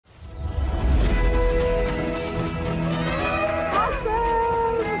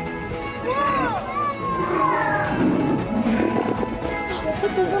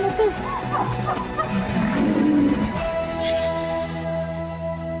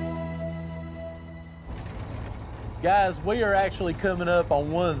Guys, we are actually coming up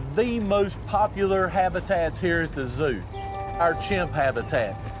on one of the most popular habitats here at the zoo, our chimp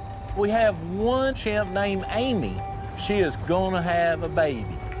habitat. We have one chimp named Amy. She is gonna have a baby.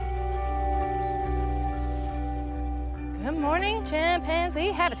 Good morning,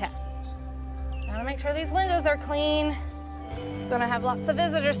 chimpanzee habitat. Gotta make sure these windows are clean. Gonna have lots of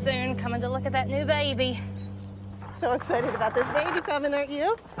visitors soon coming to look at that new baby. So excited about this baby coming, aren't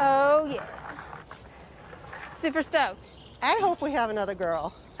you? Oh, yeah. Super stoked. I hope we have another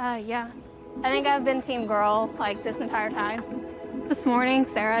girl. Yeah. I think I've been team girl like this entire time. This morning,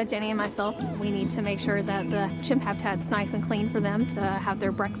 Sarah, Jenny, and myself, we need to make sure that the chimp habitat's nice and clean for them to have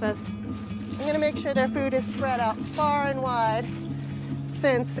their breakfast. I'm gonna make sure their food is spread out far and wide.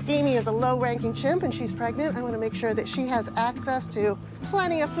 Since Amy is a low-ranking chimp and she's pregnant, I wanna make sure that she has access to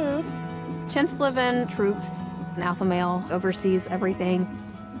plenty of food. Chimps live in troops. An alpha male oversees everything.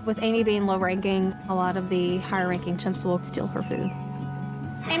 With Amy being low-ranking, a lot of the higher-ranking chimps will steal her food.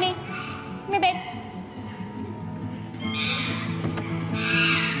 Amy, come here, babe.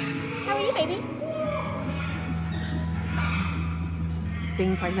 How are you, baby?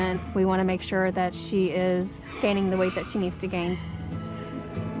 Being pregnant, we want to make sure that she is gaining the weight that she needs to gain.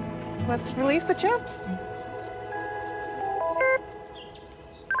 Let's release the chimps.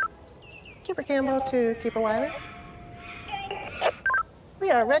 Keeper Campbell to Keeper Wiley. We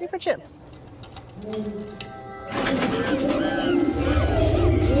are ready for chimps.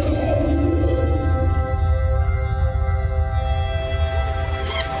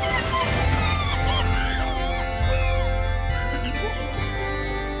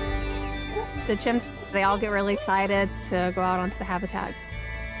 The chimps, they all get really excited to go out onto the habitat.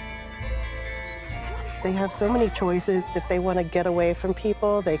 They have so many choices. If they want to get away from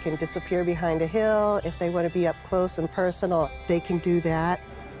people, they can disappear behind a hill. If they want to be up close and personal, they can do that.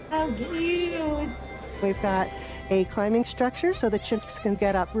 How cute. We've got a climbing structure so the chimps can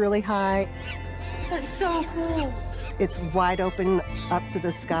get up really high. That's so cool. It's wide open up to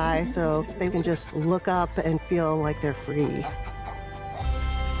the sky so they can just look up and feel like they're free.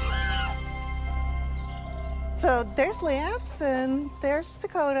 So there's Lance and there's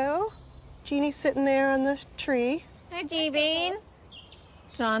Dakota. Jeannie's sitting there on the tree. Hi, G-Bean.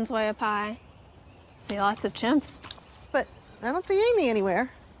 John's way up high. See lots of chimps. But I don't see Amy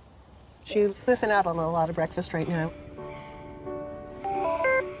anywhere. She's missing out on a lot of breakfast right now.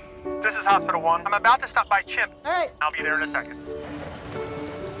 This is Hospital 1. I'm about to stop by Chimp. All right. I'll be there in a second.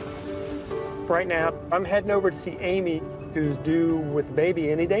 Right now, I'm heading over to see Amy, who's due with the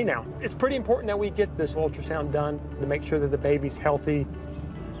baby any day now. It's pretty important that we get this ultrasound done to make sure that the baby's healthy.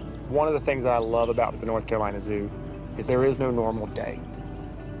 One of the things that I love about the North Carolina Zoo is there is no normal day.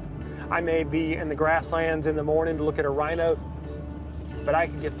 I may be in the grasslands in the morning to look at a rhino, but I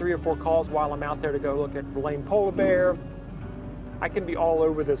can get 3 or 4 calls while I'm out there to go look at the lame polar bear. I can be all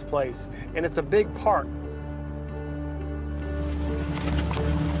over this place, and it's a big park.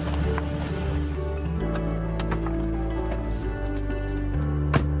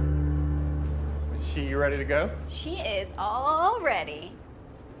 Is she ready to go? She is all ready.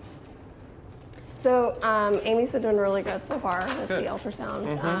 So Amy's been doing really good so far with the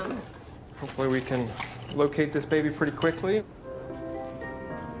ultrasound. Hopefully we can locate this baby pretty quickly.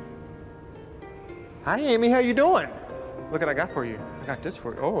 Hi, Amy, how you doing? Look what I got for you. I got this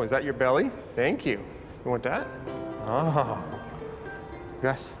for you. Oh, is that your belly? Thank you. You want that? Oh.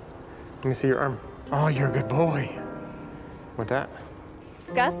 Gus, let me see your arm. Oh, you're a good boy. Want that?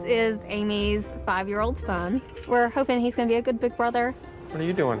 Gus is Amy's 5-year-old son. We're hoping he's gonna be a good big brother. What are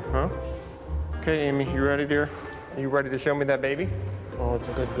you doing, huh? Okay, Amy, you ready, dear? Are you ready to show me that baby? Oh, it's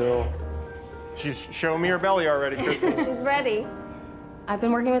a good girl. She's showing me her belly already, Kristen. She's ready. I've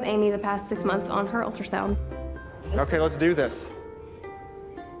been working with Amy the past 6 months on her ultrasound. Okay, let's do this.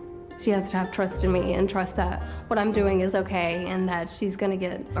 She has to have trust in me and trust that what I'm doing is okay and that she's gonna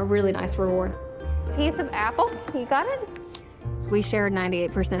get a really nice reward. Piece of apple, you got it? We share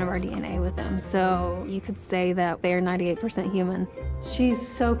 98% of our DNA with them, so you could say that they're 98% human. She's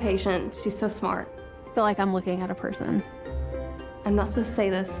so patient, she's so smart. I feel like I'm looking at a person. I'm not supposed to say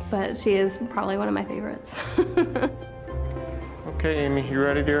this, but she is probably one of my favorites. Okay, Amy, you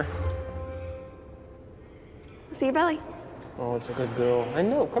ready, dear? See your belly. Oh, it's a good girl. I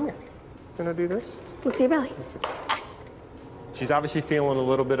know, come here. Gonna do this? Let's see your belly. She's obviously feeling a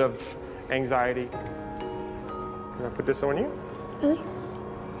little bit of anxiety. Can I put this on you? Really?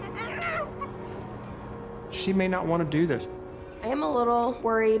 She may not want to do this. I am a little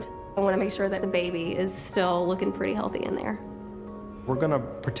worried. I want to make sure that the baby is still looking pretty healthy in there. We're gonna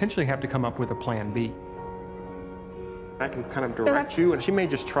potentially have to come up with a plan B. I can kind of direct you, and she may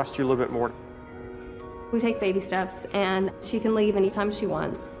just trust you a little bit more. We take baby steps, and she can leave anytime she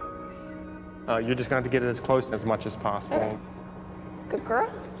wants. You're just going to have to get it as close as much as possible. Okay. Good girl.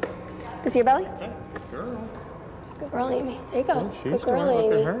 This your belly? Good girl. Good girl, Amy. There you go. Oh, she's Good girl, doing it.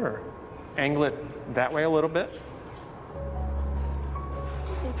 Amy. Look at her. Angle it that way a little bit.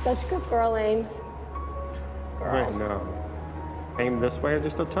 Such a good girl, Ames. Girl. Wait, no. Aim this way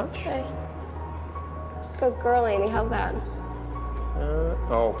just a touch. Okay. Good girl, Amy. How's that?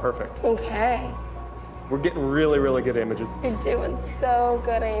 Oh, perfect. Okay. We're getting really, really good images. You're doing so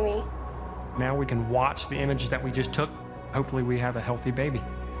good, Amy. Now we can watch the images that we just took. Hopefully we have a healthy baby.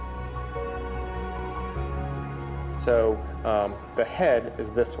 So the head is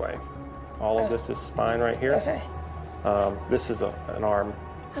this way. All of this is spine right here. Okay. This is an arm.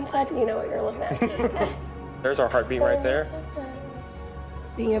 I'm glad you know what you're looking at. There's our heartbeat right there.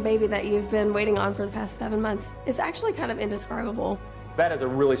 Seeing a baby that you've been waiting on for the past 7 months is actually kind of indescribable. That is a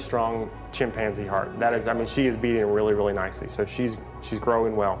really strong chimpanzee heart. That is, I mean, she is beating really, really nicely. So she's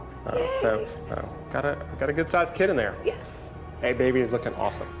growing well. Got a good sized kid in there. Yes. Hey, baby is looking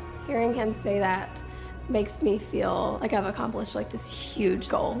awesome. Hearing him say that makes me feel like I've accomplished like this huge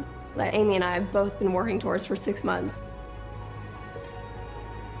goal that Amy and I have both been working towards for 6 months.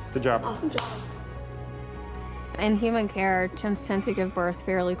 Good job. Awesome job. In human care, chimps tend to give birth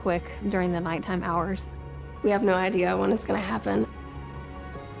fairly quick during the nighttime hours. We have no idea when it's gonna happen.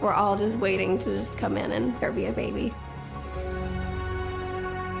 We're all just waiting to just come in and there be a baby.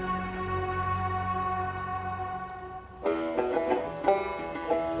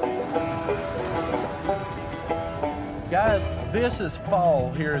 Guys, this is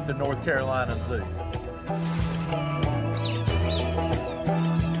fall here at the North Carolina Zoo.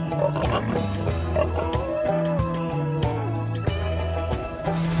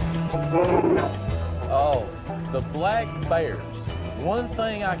 Oh, the black bears. One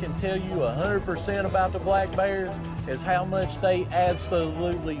thing I can tell you 100% about the black bears is how much they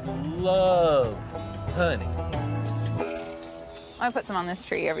absolutely love honey. I'm gonna put some on this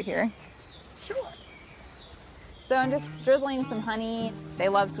tree over here. Sure. So I'm just drizzling some honey. They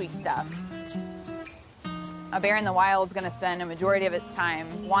love sweet stuff. A bear in the wild is gonna spend a majority of its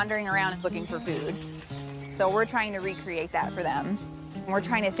time wandering around looking for food. So we're trying to recreate that for them. We're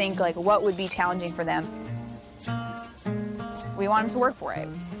trying to think like what would be challenging for them. We want them to work for it.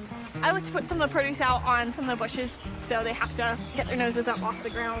 I like to put some of the produce out on some of the bushes so they have to get their noses up off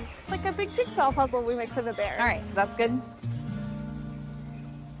the ground. It's like a big jigsaw puzzle we make for the bear. All right, that's good.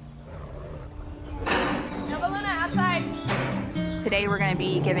 Nova, Luna, outside. Today we're gonna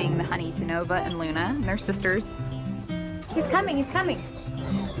be giving the honey to Nova and Luna, and they're sisters. He's coming, he's coming.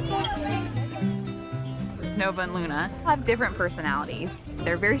 Nova and Luna have different personalities.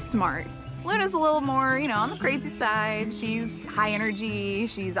 They're very smart. Luna's a little more, you know, on the crazy side. She's high energy.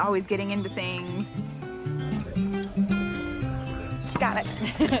 She's always getting into things. She got it.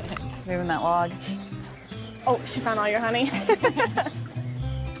 Moving that log. Oh, she found all your honey.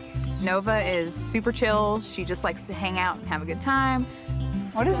 Nova is super chill. She just likes to hang out and have a good time.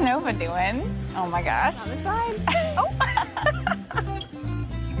 What is Nova doing? Oh my gosh. On the side. Oh.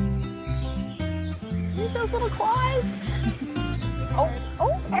 Use those little claws. Oh,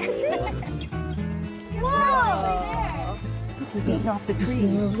 oh. Whoa. He's eating off the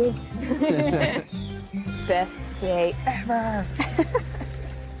trees. Best day ever.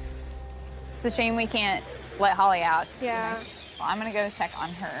 It's a shame we can't let Holly out. Yeah. Well, I'm gonna go check on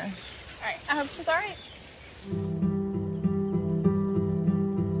her. All right, I hope she's all right.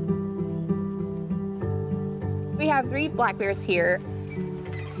 We have 3 black bears here.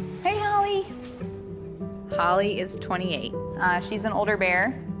 Hey, Holly. Holly is 28. She's an older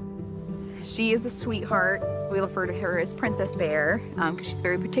bear. She is a sweetheart. We refer to her as Princess Bear because she's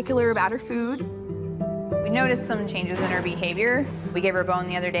very particular about her food. We noticed some changes in her behavior. We gave her a bone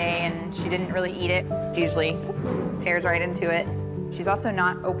the other day and she didn't really eat it. She usually tears right into it. She's also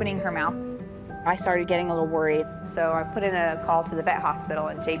not opening her mouth. I started getting a little worried, so I put in a call to the vet hospital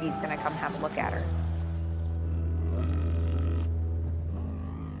and JB's gonna come have a look at her.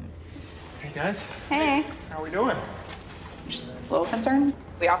 Hey guys. Hey. How are we doing? Just a little concerned.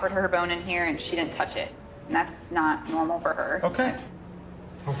 We offered her a bone in here and she didn't touch it. And that's not normal for her. Okay.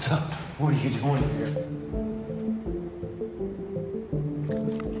 What's up? What are you doing here?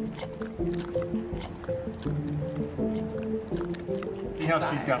 See how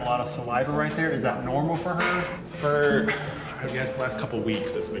she's got a lot of saliva right there? Is that normal for her? For, I guess, the last couple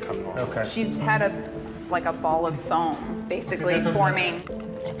weeks, it's become normal. Okay. She's had a ball of foam, basically Okay, forming.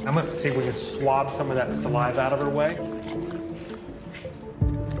 I'm gonna see if we can swab some of that saliva out of her way.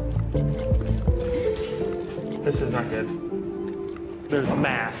 This is not good. There's a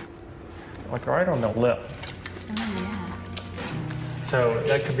mass. like right on the lip. Oh, yeah. So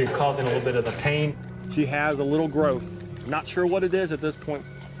that could be causing a little bit of the pain. She has a little growth. Not sure what it is at this point.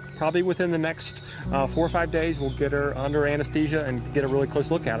 Probably within the next 4 or 5 days, we'll get her under anesthesia and get a really close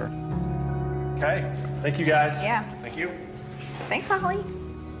look at her. Okay, thank you guys. Yeah. Thank you. Thanks, Holly.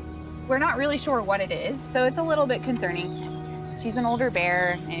 We're not really sure what it is, so it's a little bit concerning. She's an older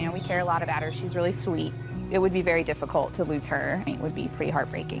bear, and you know, we care a lot about her. She's really sweet. It would be very difficult to lose her. It would be pretty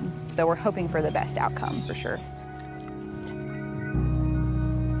heartbreaking. So we're hoping for the best outcome, for sure.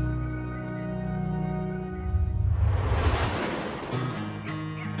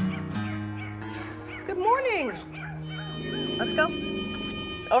 Good morning. Let's go.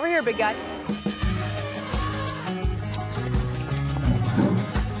 Over here, big guy.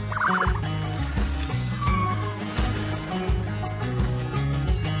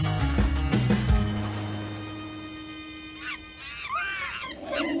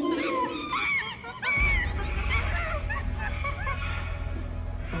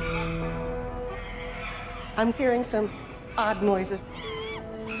 I'm hearing some odd noises.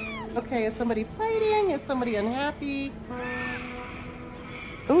 Okay, is somebody fighting? Is somebody unhappy?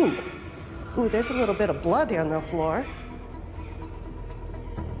 Ooh, there's a little bit of blood here on the floor.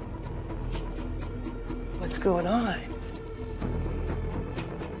 What's going on?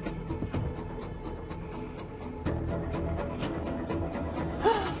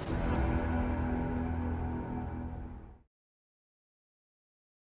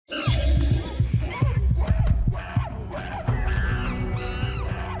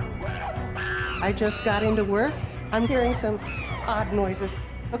 I just got into work. I'm hearing some odd noises.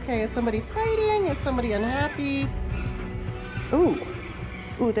 Okay, is somebody fighting? Is somebody unhappy? Ooh,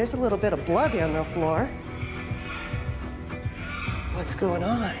 there's a little bit of blood here on the floor. What's going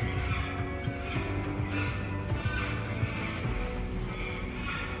on?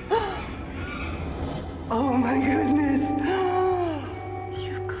 Oh my goodness.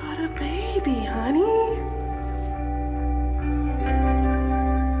 You've got a baby, honey.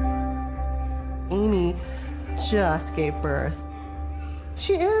 Amy just gave birth.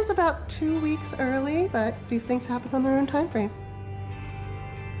 She is about 2 weeks early, but these things happen on their own time frame.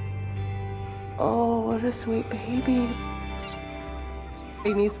 Oh, what a sweet baby.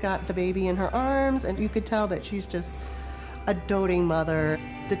 Amy's got the baby in her arms, and you could tell that she's just a doting mother.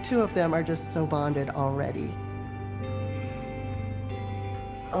 The two of them are just so bonded already.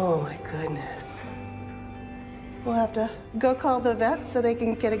 Oh my goodness. We'll have to go call the vet so they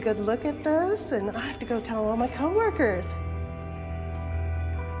can get a good look at this, and I have to go tell all my coworkers.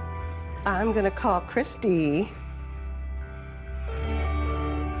 I'm gonna call Christy.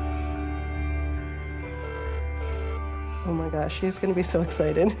 Oh my gosh, she's gonna be so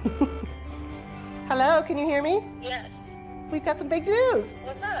excited. Hello, can you hear me? Yes. We've got some big news.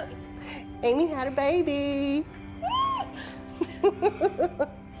 What's up? Amy had a baby.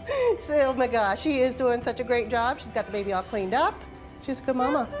 Oh my gosh, she is doing such a great job. She's got the baby all cleaned up. She's a good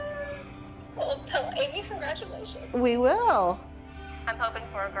mama. Well, tell Amy congratulations. We will. I'm hoping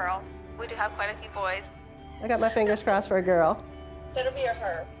for a girl. We do have quite a few boys. I got my fingers crossed for a girl. It'll be a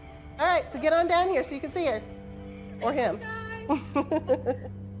her. All right, so get on down here so you can see her. Or him.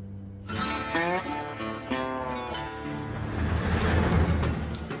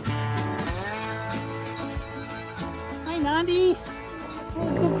 Hi, Nandi. Oh,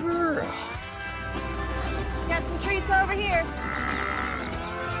 good girl. Got some treats over here.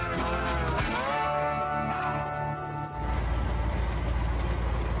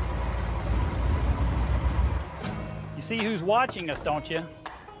 You see who's watching us, don't you?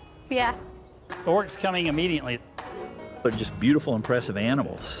 Yeah. The work's coming immediately. They're just beautiful, impressive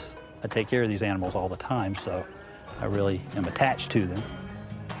animals. I take care of these animals all the time, so I really am attached to them.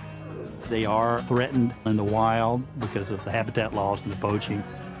 They are threatened in the wild because of the habitat loss and the poaching.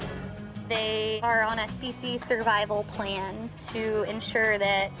 They are on a species survival plan to ensure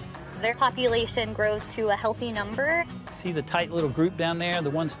that their population grows to a healthy number. See the tight little group down there? The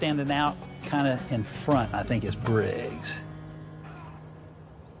one standing out kind of in front, I think, is Briggs.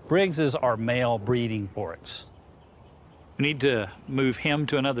 Briggs is our male breeding oryx. We need to move him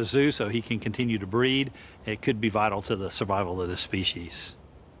to another zoo so he can continue to breed. It could be vital to the survival of the species.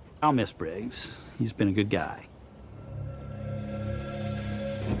 I'll miss Briggs. He's been a good guy.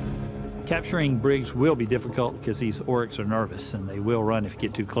 Capturing Briggs will be difficult because these oryx are nervous and they will run if you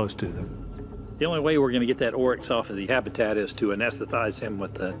get too close to them. The only way we're going to get that oryx off of the habitat is to anesthetize him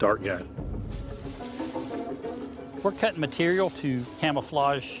with the dart gun. We're cutting material to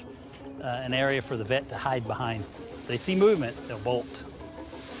camouflage an area for the vet to hide behind. If they see movement, they'll bolt.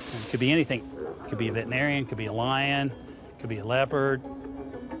 And it could be anything. It could be a veterinarian, it could be a lion, it could be a leopard.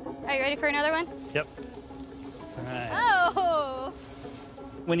 Are you ready for another one? Yep. All right. Oh!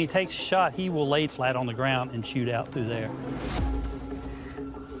 When he takes a shot, he will lay flat on the ground and shoot out through there.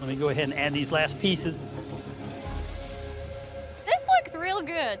 Let me go ahead and add these last pieces. This looks real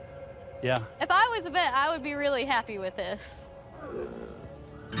good. Yeah. If I was a vet, I would be really happy with this.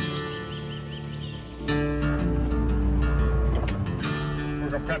 We're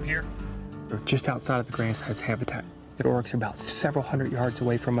gonna prep here. We're just outside of the grasslands habitat. The oryx are about several hundred yards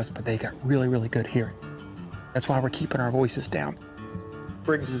away from us, but they got really, really good hearing. That's why we're keeping our voices down.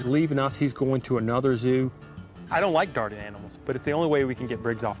 Briggs is leaving us. He's going to another zoo. I don't like darting animals, but it's the only way we can get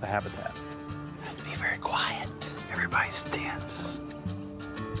Briggs off the habitat. Have to be very quiet. Everybody's tense.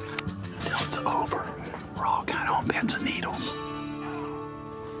 Until it's over, we're all kind of on pins and needles.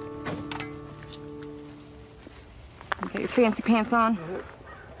 Get your fancy pants on.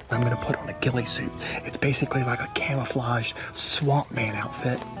 I'm gonna put on a ghillie suit. It's basically like a camouflaged swamp man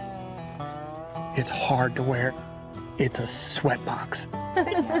outfit. It's hard to wear. It's a sweatbox.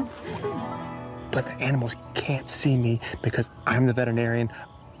 But the animals can't see me because I'm the veterinarian.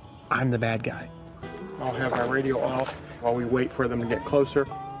 I'm the bad guy. I'll have my radio off while we wait for them to get closer.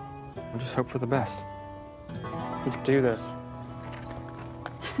 I'll just hope for the best. Let's do this.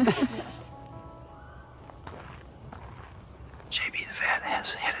 JB the vet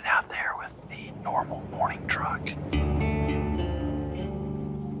has headed out there with the normal morning truck.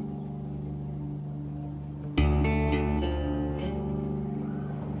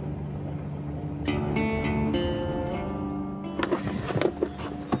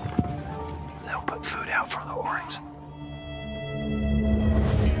 They'll put food out for the oryx.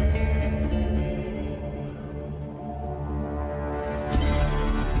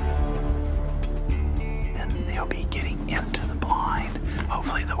 And they'll be getting into the blind.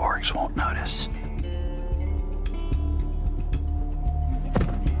 Hopefully the oryx won't notice.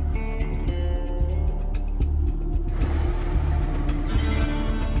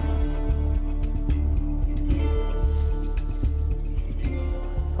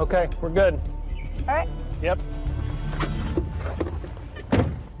 Okay, we're good. All right. Yep.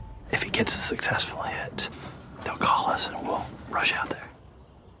 If he gets a successful hit, they'll call us and we'll rush out there.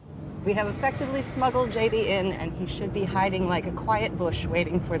 We have effectively smuggled JB in, and he should be hiding like a quiet bush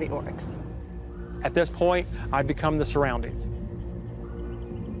waiting for the oryx. At this point, I've become the surroundings.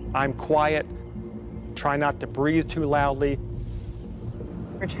 I'm quiet, try not to breathe too loudly.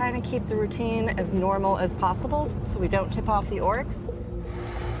 We're trying to keep the routine as normal as possible so we don't tip off the oryx.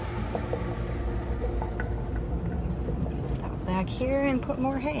 Stop back here and put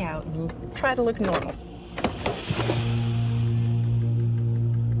more hay out and try to look normal.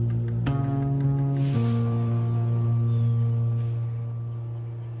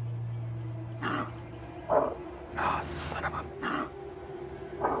 Son of a...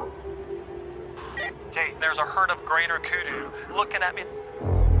 Jay, there's a herd of greater kudu looking at me.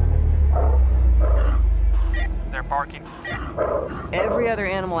 They're barking. Every other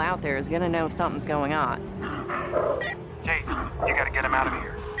animal out there is gonna know something's going on. Jay, you gotta get him out of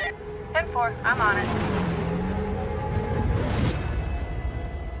here. 10-4, I'm on it.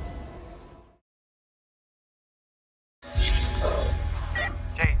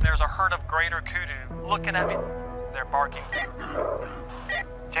 Jay, there's a herd of greater kudu looking at me. They're barking.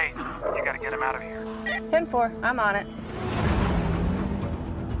 Jay, you gotta get him out of here. 10-4, I'm on it.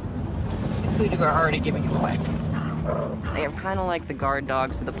 The kudu are already giving him away. They are kind of like the guard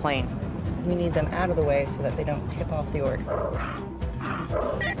dogs of the plains. We need them out of the way so that they don't tip off the oryx.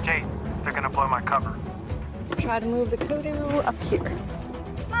 Jay, they're gonna blow my cover. Try to move the kudu up here.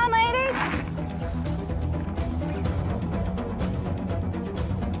 Come on, ladies!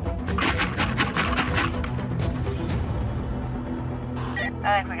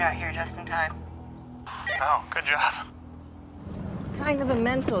 I think we got here just in time. Oh, good job. It's kind of a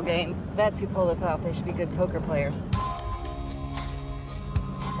mental game. Vets who pull this off, they should be good poker players.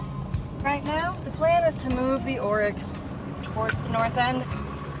 Right now, the plan is to move the oryx towards the north end.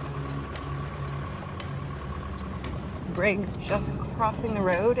 Briggs just crossing the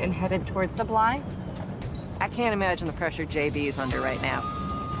road and headed towards Sublime. I can't imagine the pressure JB is under right now.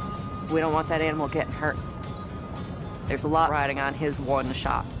 We don't want that animal getting hurt. There's a lot riding on his one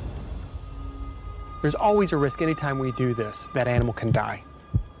shot. There's always a risk anytime we do this, that animal can die.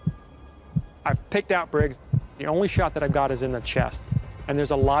 I've picked out Briggs. The only shot that I've got is in the chest. And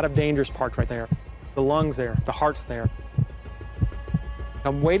there's a lot of dangerous parts right there. The lungs there, the heart's there.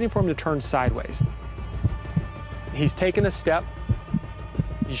 I'm waiting for him to turn sideways. He's taken a step.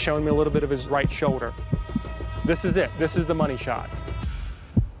 He's showing me a little bit of his right shoulder. This is it. This is the money shot.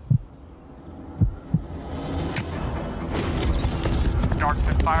 Dart's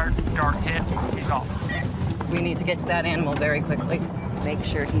been fired, dart hit, he's off. We need to get to that animal very quickly. Make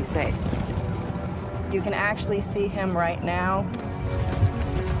sure he's safe. You can actually see him right now.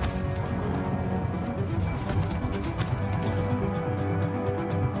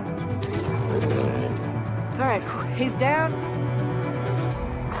 All right, he's down.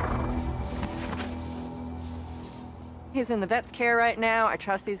 He's in the vet's care right now. I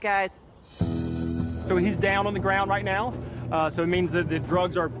trust these guys. So he's down on the ground right now. So it means that the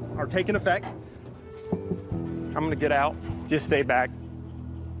drugs are taking effect. I'm gonna get out, just stay back.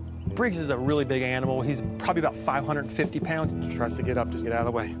 Briggs is a really big animal. He's probably about 550 pounds. He tries to get up, just get out of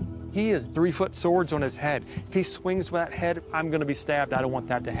the way. He has 3-foot swords on his head. If he swings with that head, I'm gonna be stabbed. I don't want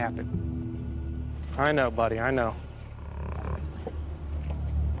that to happen. I know, buddy, I know.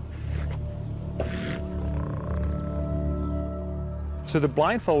 So the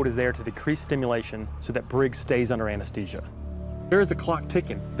blindfold is there to decrease stimulation so that Briggs stays under anesthesia. There is a clock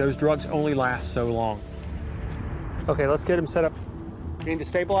ticking. Those drugs only last so long. Okay, let's get him set up. We need to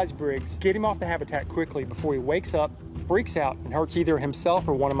stabilize Briggs, get him off the habitat quickly before he wakes up, freaks out, and hurts either himself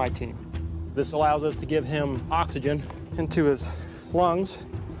or one of my team. This allows us to give him oxygen into his lungs.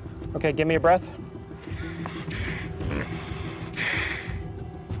 Okay, give me a breath.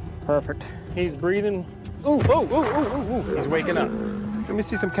 Perfect. He's breathing. Ooh, ooh, ooh, ooh, ooh, ooh. He's waking up. Let me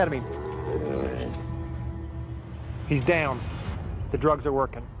see some ketamine. He's down. The drugs are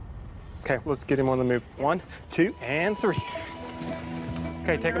working. Okay, let's get him on the move. 1, 2, and 3.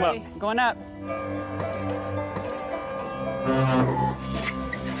 Okay, take him up. Going up.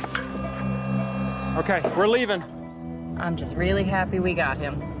 Okay, we're leaving. I'm just really happy we got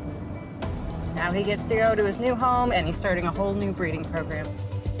him. Now he gets to go to his new home, and he's starting a whole new breeding program.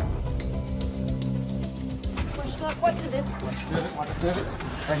 What to do?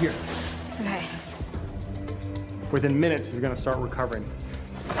 Right here. Okay. Within minutes, he's gonna start recovering.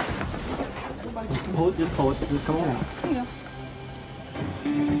 Just pull it, just come on out. There you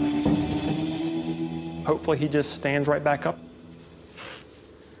go. Hopefully he just stands right back up.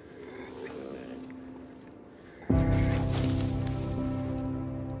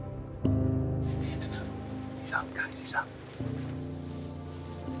 Standing up. He's up, guys, he's up.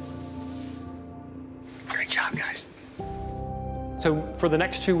 Great job, guys. So for the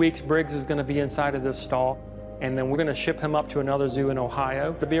next 2 weeks, Briggs is gonna be inside of this stall, and then we're gonna ship him up to another zoo in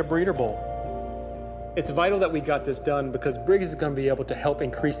Ohio to be a breeder bull. It's vital that we got this done because Briggs is gonna be able to help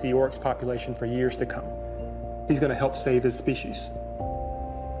increase the oryx population for years to come. He's gonna help save his species.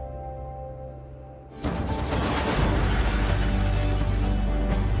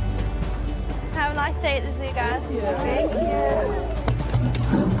 Have a nice day at the zoo, guys. Thank you.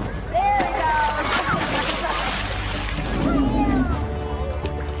 There we go.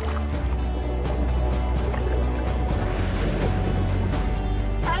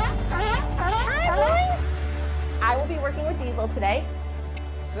 I will be working with Diesel today.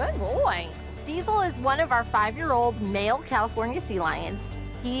 Good boy. Diesel is one of our 5-year-old male California sea lions.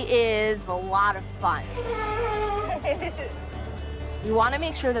 He is a lot of fun. We want to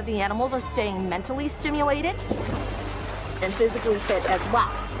make sure that the animals are staying mentally stimulated and physically fit as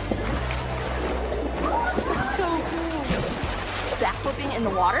well. So cool. Backflipping in the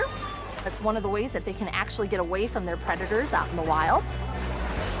water, that's one of the ways that they can actually get away from their predators out in the wild.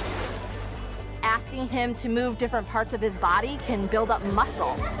 Asking him to move different parts of his body can build up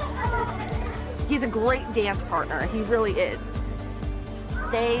muscle. He's a great dance partner, he really is.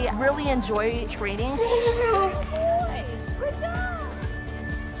 They really enjoy training. Good job.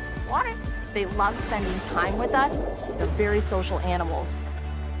 Water. They love spending time with us. They're very social animals.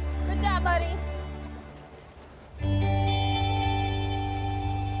 Good job, buddy.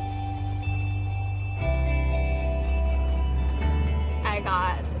 I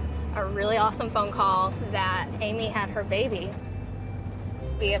got a really awesome phone call that Amy had her baby.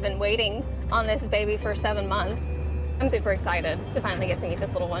 We have been waiting on this baby for 7 months. I'm super excited to finally get to meet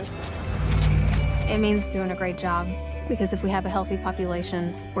this little one. It means doing a great job, because if we have a healthy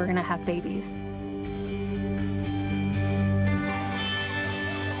population, we're gonna have babies.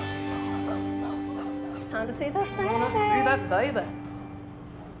 It's time to see this baby. I want to see that baby.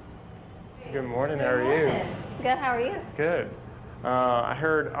 Good morning, how are you? Good, how are you? Good. I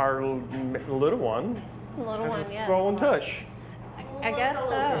heard our little one Little has one, a yeah. swollen tush. I guess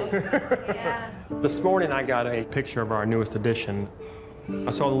so. Yeah. This morning I got a picture of our newest addition.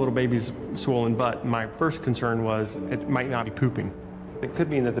 I saw the little baby's swollen butt. My first concern was it might not be pooping. It could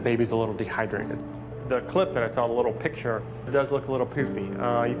mean that the baby's a little dehydrated. The clip that I saw, the little picture, it does look a little poopy.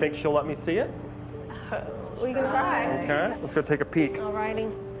 You think she'll let me see it? We can try. Okay, let's go take a peek.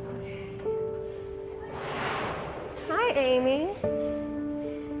 Alrighty. Hi, Amy.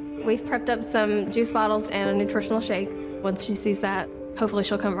 We've prepped up some juice bottles and a nutritional shake. Once she sees that, hopefully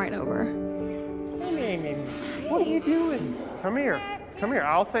she'll come right over. Amy, what are you doing? Come here. Come here.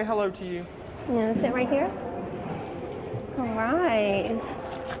 I'll say hello to you. You want to sit right here? All right.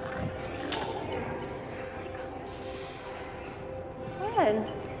 Good.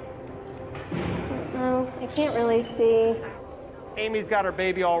 Oh, I can't really see. Amy's got her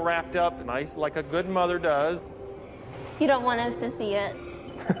baby all wrapped up, nice, like a good mother does. You don't want us to see it.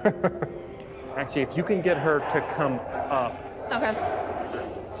 Actually, if you can get her to come up. Okay.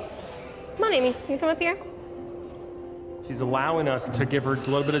 Come on, Amy. You come up here. She's allowing us to give her a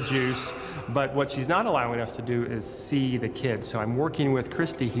little bit of juice, but what she's not allowing us to do is see the kid. So I'm working with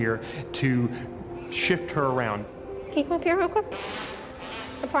Christy here to shift her around. Can you come up here real quick?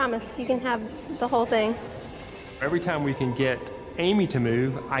 I promise you can have the whole thing. Every time we can get Amy to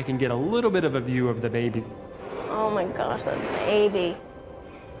move, I can get a little bit of a view of the baby. Oh my gosh, that baby.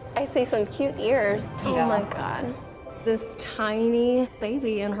 I see some cute ears. Oh my God. This tiny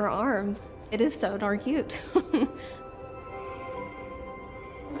baby in her arms. It is so darn cute.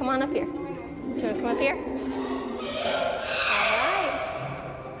 Come on up here. Do you want to come up here? All right.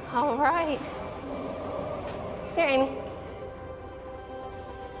 All right. Here, Amy.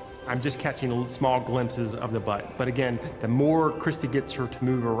 I'm just catching small glimpses of the butt. But again, the more Christy gets her to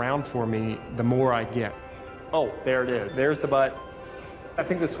move around for me, the more I get. Oh, there it is. There's the butt. I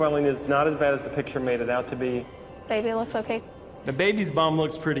think the swelling is not as bad as the picture made it out to be. Baby looks okay. The baby's bum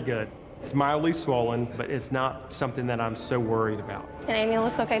looks pretty good. It's mildly swollen, but it's not something that I'm so worried about. And Amy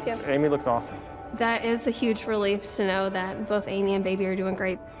looks okay too? Amy looks awesome. That is a huge relief to know that both Amy and baby are doing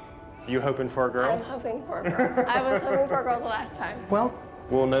great. You hoping for a girl? I'm hoping for a girl. I was hoping for a girl the last time. Well,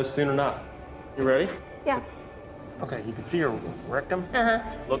 we'll know soon enough. You ready? Yeah. Okay, you can see her rectum. Uh-huh.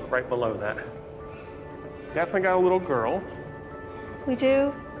 Look right below that. Definitely got a little girl. We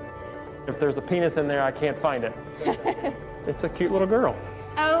do. If there's a penis in there, I can't find it. It's a cute little girl.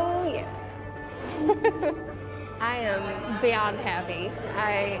 Oh, yeah. I am beyond happy.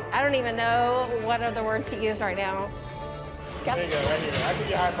 I don't even know what other word to use right now. There you go, right here. I give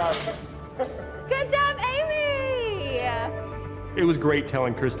you a high five. Good job, Amy! It was great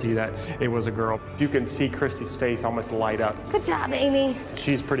telling Christy that it was a girl. You can see Christy's face almost light up. Good job, Amy.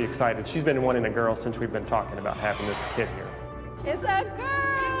 She's pretty excited. She's been wanting a girl since we've been talking about having this kid here. It's a girl!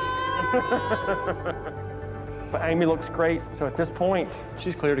 But Amy looks great. So at this point,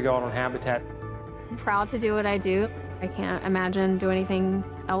 she's clear to go out on habitat. I'm proud to do what I do. I can't imagine doing anything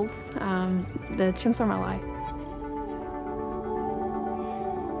else. The chimps are my life.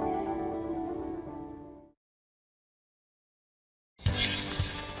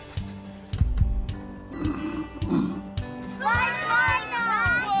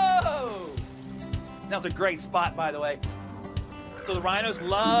 Whoa! Now's a great spot, by the way. So the rhinos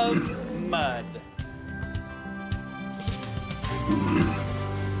love mud.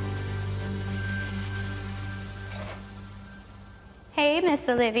 Hey, Miss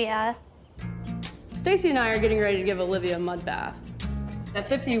Olivia. Stacy and I are getting ready to give Olivia a mud bath. At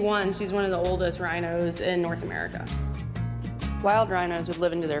 51, she's one of the oldest rhinos in North America. Wild rhinos would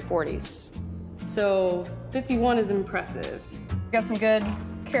live into their 40s. So 51 is impressive. Got some good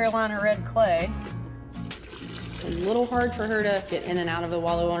Carolina red clay. A little hard for her to get in and out of the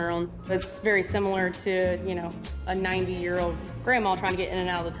wallow on her own. It's very similar to, you know, a 90-year-old grandma trying to get in and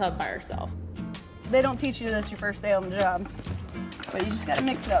out of the tub by herself. They don't teach you this your first day on the job, but you just gotta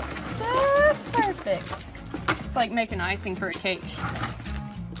mix it up just perfect. It's like making icing for a cake.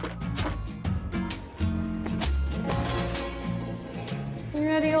 You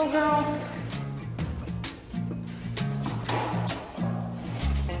ready, old girl?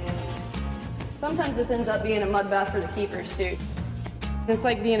 Sometimes this ends up being a mud bath for the keepers, too. It's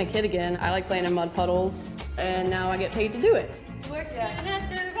like being a kid again. I like playing in mud puddles, and now I get paid to do it.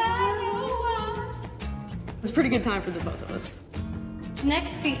 It's a pretty good time for the both of us.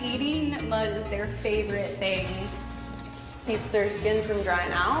 Next to eating, mud is their favorite thing. Keeps their skin from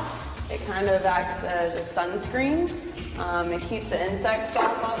drying out. It kind of acts as a sunscreen. It keeps the insects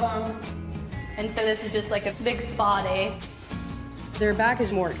off of them. And so this is just like a big spa day. Their back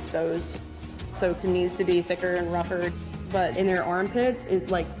is more exposed, so it needs to be thicker and rougher. But in their armpits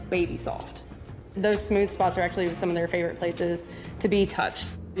is like baby soft. Those smooth spots are actually some of their favorite places to be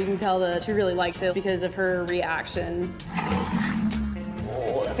touched. You can tell that she really likes it because of her reactions.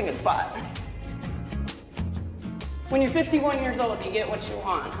 Oh, that's a good spot. When you're 51 years old, you get what you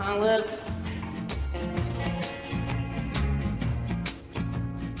want, huh, Liv?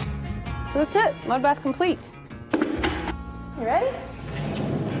 So that's it, mud bath complete. You ready?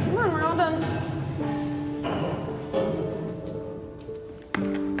 Come on, we're all done.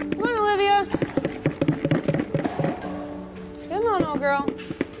 girl.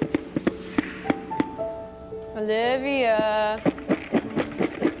 Olivia.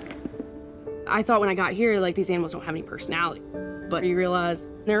 I thought when I got here, like, these animals don't have any personality. But you realize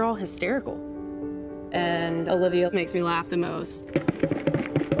they're all hysterical. And Olivia makes me laugh the most.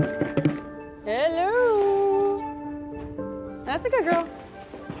 Hello. That's a good girl.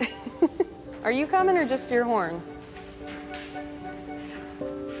 Are you coming or just your horn?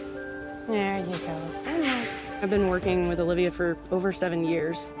 There you go. I've been working with Olivia for over 7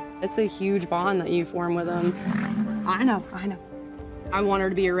 years. It's a huge bond that you form with them. I know. I want her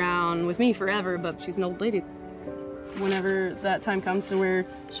to be around with me forever, but she's an old lady. Whenever that time comes to where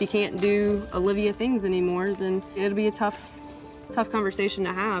she can't do Olivia things anymore, then it'll be a tough conversation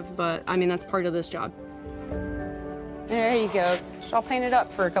to have, but I mean, that's part of this job. There you go. I'll paint it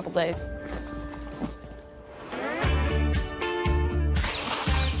up for a couple days.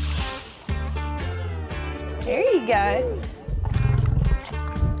 There you go.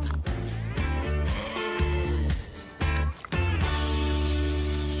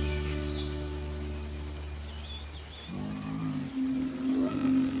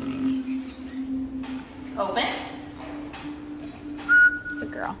 Open.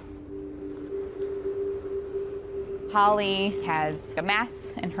 Good girl. Holly has a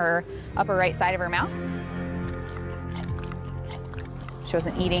mass in her upper right side of her mouth. She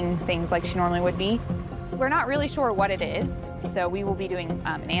wasn't eating things like she normally would be. We're not really sure what it is, so we will be doing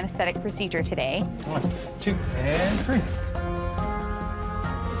an anesthetic procedure today. 1, 2, and 3.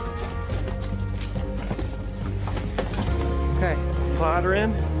 Okay, slide her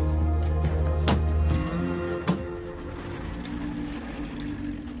in.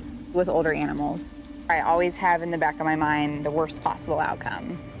 With older animals, I always have in the back of my mind the worst possible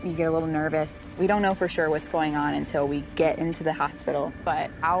outcome. You get a little nervous. We don't know for sure what's going on until we get into the hospital, but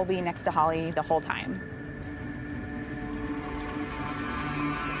I'll be next to Holly the whole time.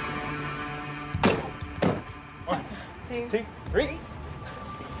 One, 2, 3.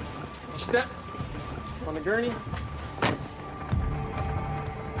 Step on the gurney.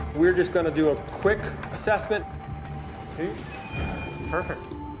 We're just going to do a quick assessment. 2. Perfect.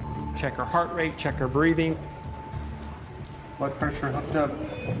 Check her heart rate, check her breathing. Blood pressure hooked up.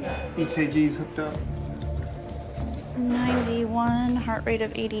 EKG's hooked up. 91, heart rate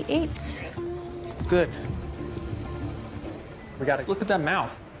of 88. Good. We got to look at that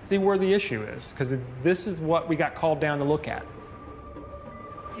mouth, see where the issue is, because this is what we got called down to look at.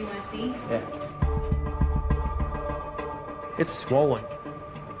 Do you want to see? Yeah. It's swollen.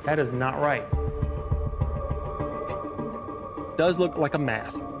 That is not right. Does look like a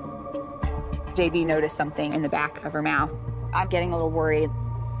mass. JB noticed something in the back of her mouth. I'm getting a little worried.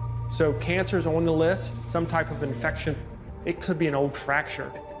 So cancer's on the list, some type of infection. It could be an old fracture.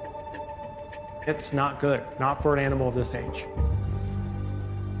 It's not good, not for an animal of this age.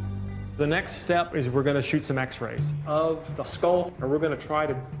 The next step is we're gonna shoot some x-rays of the skull, and we're gonna try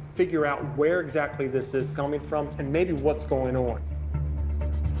to figure out where exactly this is coming from and maybe what's going on.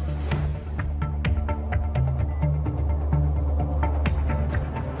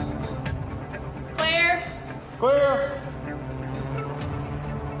 Clear. Clear.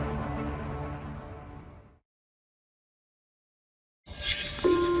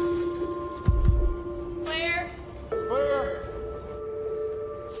 Clear.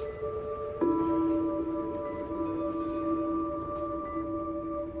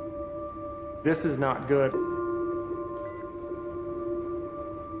 This is not good.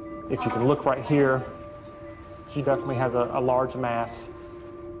 If you can look right here, she definitely has a large mass.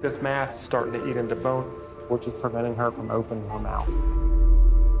 This mass is starting to eat into bone, which is preventing her from opening her mouth.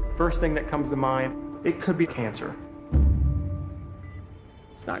 First thing that comes to mind, it could be cancer.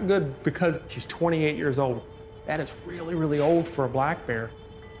 It's not good because she's 28 years old. That is really, really old for a black bear.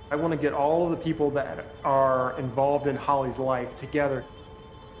 I want to get all of the people that are involved in Holly's life together.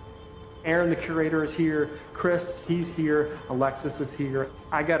 Aaron, the curator, is here. Chris, he's here. Alexis is here.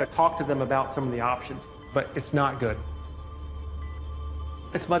 I got to talk to them about some of the options, but it's not good.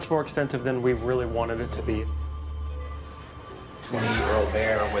 It's much more extensive than we really wanted it to be. 20-year-old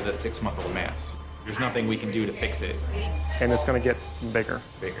bear with a 6-month-old mass. There's nothing we can do to fix it. And it's going to get bigger.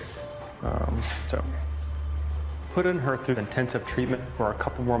 Bigger. So putting her through intensive treatment for a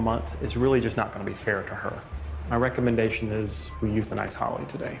couple more months is really just not going to be fair to her. My recommendation is we euthanize Holly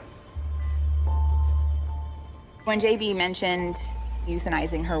today. When JB mentioned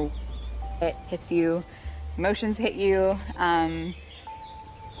euthanizing her, it hits you, emotions hit you.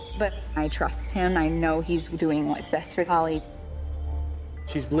 But I trust him. I know he's doing what's best for Holly.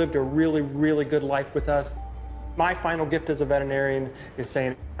 She's lived a really, really good life with us. My final gift as a veterinarian is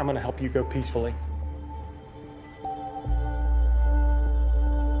saying, I'm going to help you go peacefully.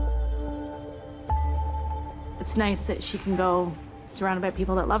 It's nice that she can go surrounded by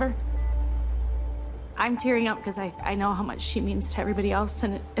people that love her. I'm tearing up because I know how much she means to everybody else,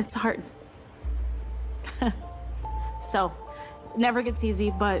 and it's hard. So, it never gets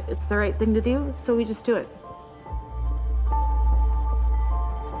easy, but it's the right thing to do, so we just do it.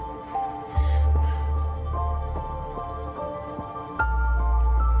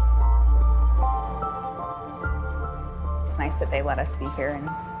 It's nice that they let us be here and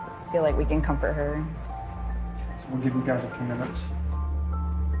feel like we can comfort her. So we'll give you guys a few minutes.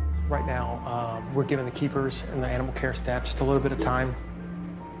 Right now, we're giving the keepers and the animal care staff just a little bit of time.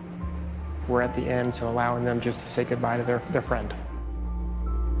 We're at the end, so allowing them just to say goodbye to their friend.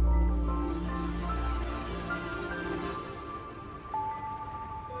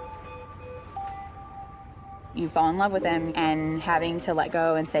 You fall in love with them, and having to let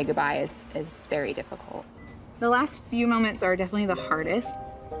go and say goodbye is very difficult. The last few moments are definitely the hardest.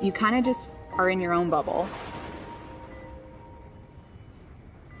 You kind of just are in your own bubble.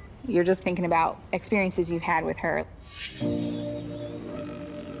 You're just thinking about experiences you've had with her.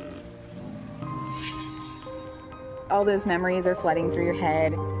 All those memories are flooding through your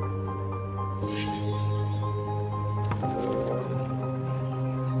head.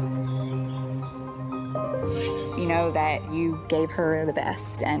 You know that you gave her the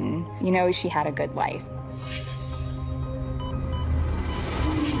best, and you know she had a good life.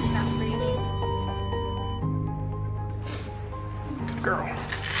 Good girl.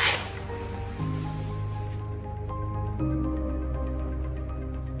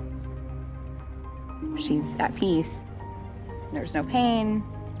 She's at peace. There's no pain.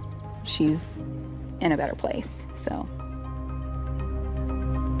 She's in a better place, so.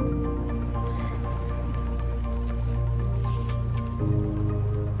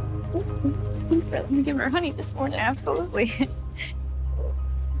 Thanks for letting me give her honey this morning. Absolutely.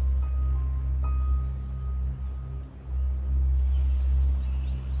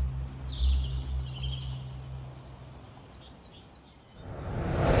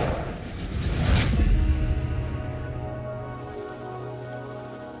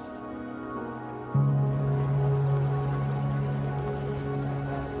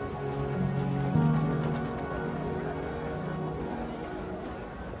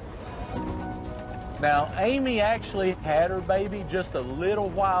 Now, Amy actually had her baby just a little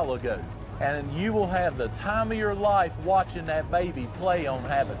while ago, and you will have the time of your life watching that baby play on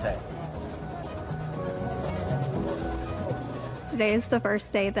habitat. Today is the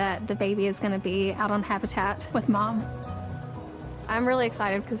first day that the baby is going to be out on habitat with Mom. I'm really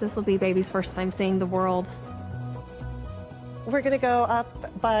excited because this will be baby's first time seeing the world. We're going to go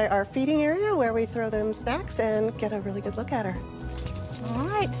up by our feeding area where we throw them snacks and get a really good look at her. All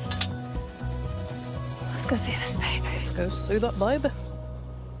right. Let's go see this baby. Let's go see that baby.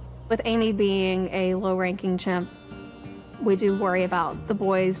 With Amy being a low-ranking chimp, we do worry about the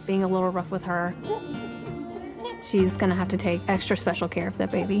boys being a little rough with her. She's gonna have to take extra special care of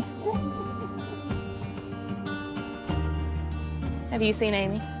that baby. Have you seen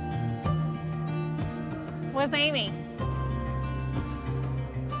Amy? Where's Amy?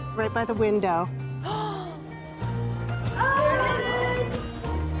 Right by the window.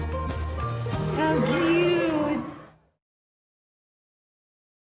 How cute!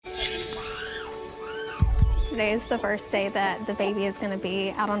 Today is the first day that the baby is going to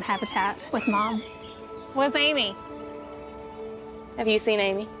be out on habitat with Mom. Where's Amy? Have you seen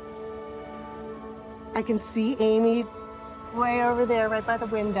Amy? I can see Amy way over there, right by the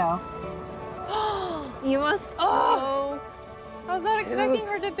window. You must. Oh! I was not expecting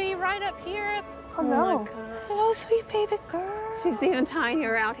her to be right up here. Oh, no. my God. Hello, sweet baby girl. She's even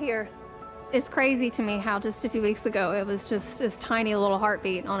tinier out here. It's crazy to me how just a few weeks ago it was just this tiny little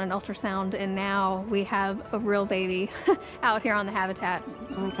heartbeat on an ultrasound, and now we have a real baby out here on the habitat.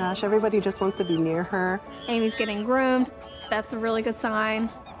 Oh my gosh, everybody just wants to be near her. Amy's getting groomed. That's a really good sign.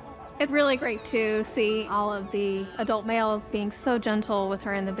 It's really great to see all of the adult males being so gentle with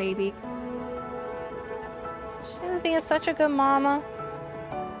her and the baby. She's being such a good mama.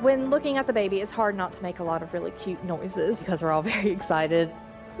 When looking at the baby, it's hard not to make a lot of really cute noises because we're all very excited.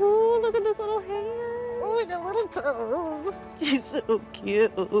 Ooh, look at this little hand. Oh, the little toes. She's so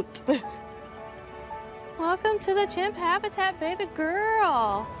cute. Welcome to the chimp habitat, baby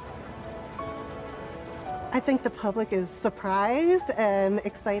girl. I think the public is surprised and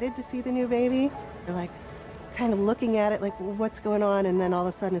excited to see the new baby. They're like kind of looking at it like, what's going on? And then all of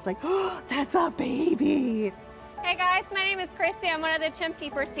a sudden it's like, oh, that's a baby. Hey guys, my name is Christy. I'm one of the chimp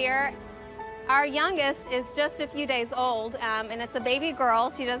keepers here. Our youngest is just a few days old, and it's a baby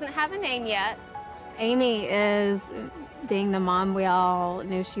girl. She doesn't have a name yet. Amy is being the mom we all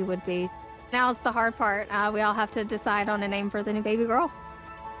knew she would be. Now's the hard part. We all have to decide on a name for the new baby girl.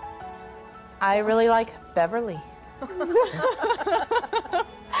 I really like Beverly.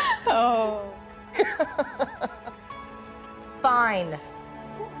 Oh. Fine.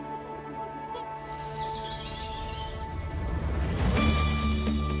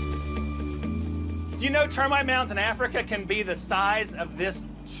 Do you know termite mounds in Africa can be the size of this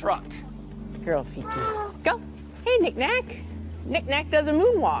truck? Girl, Zeke. Go. Hey, Knick-Knack. Knick-Knack does a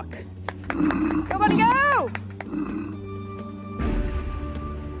moonwalk. Go, buddy, go!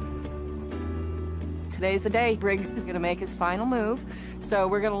 Today's the day. Briggs is gonna make his final move, so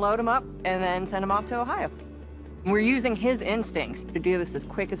we're gonna load him up and then send him off to Ohio. We're using his instincts to do this as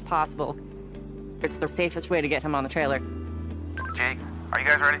quick as possible. It's the safest way to get him on the trailer. Jake, are you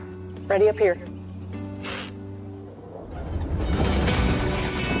guys ready? Ready up here.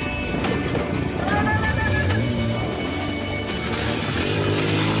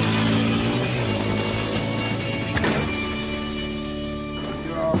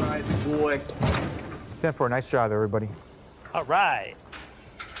 You're all right, boy. 10-4, nice job, everybody. All right.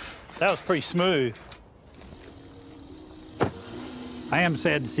 That was pretty smooth. I am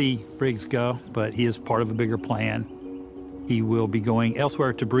sad to see Briggs go, but he is part of a bigger plan. He will be going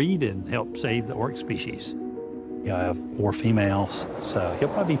elsewhere to breed and help save the oryx species. I have 4 females, so he'll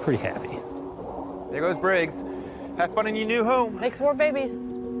probably be pretty happy. There goes Briggs. Have fun in your new home. Make some more babies.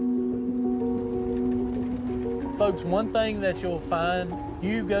 Folks, one thing that you'll find,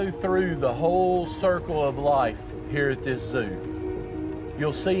 you go through the whole circle of life here at this zoo.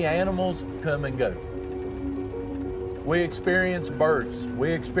 You'll see animals come and go. We experience births,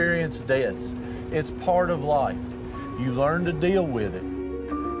 we experience deaths. It's part of life. You learn to deal with it.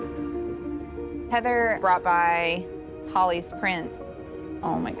 Heather brought by Holly's prince.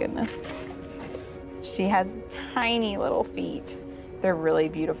 Oh my goodness. She has tiny little feet. They're really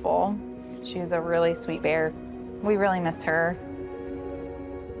beautiful. She's a really sweet bear. We really miss her.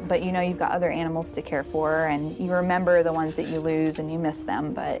 But you know you've got other animals to care for, and you remember the ones that you lose and you miss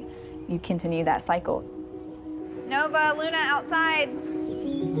them, but you continue that cycle. Nova, Luna, outside.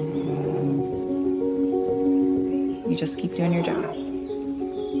 You just keep doing your job.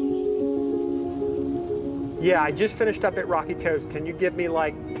 Yeah, I just finished up at Rocky Coast. Can you give me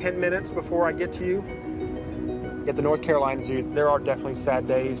like 10 minutes before I get to you? At the North Carolina Zoo, there are definitely sad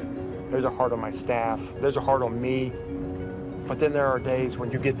days. There's a heart on my staff. There's a heart on me. But then there are days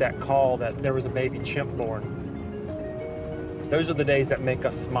when you get that call that there was a baby chimp born. Those are the days that make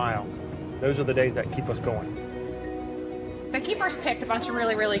us smile. Those are the days that keep us going. The keepers picked a bunch of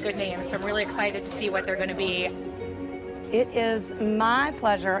really, really good names, so I'm really excited to see what they're going to be. It is my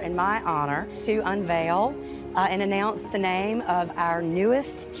pleasure and my honor to unveil and announce the name of our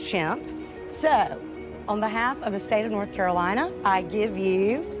newest chimp. So, on behalf of the state of North Carolina, I give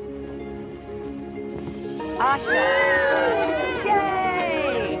you Asha.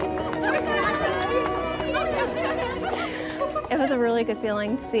 Yay! It was a really good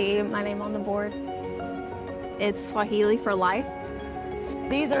feeling to see my name on the board. It's Swahili for life.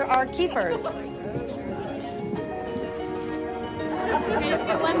 These are our keepers.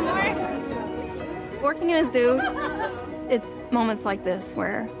 One more. Working in a zoo, it's moments like this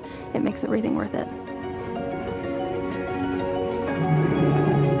where it makes everything worth it.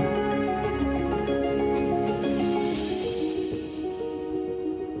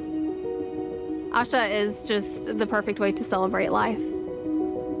 Asha is just the perfect way to celebrate life.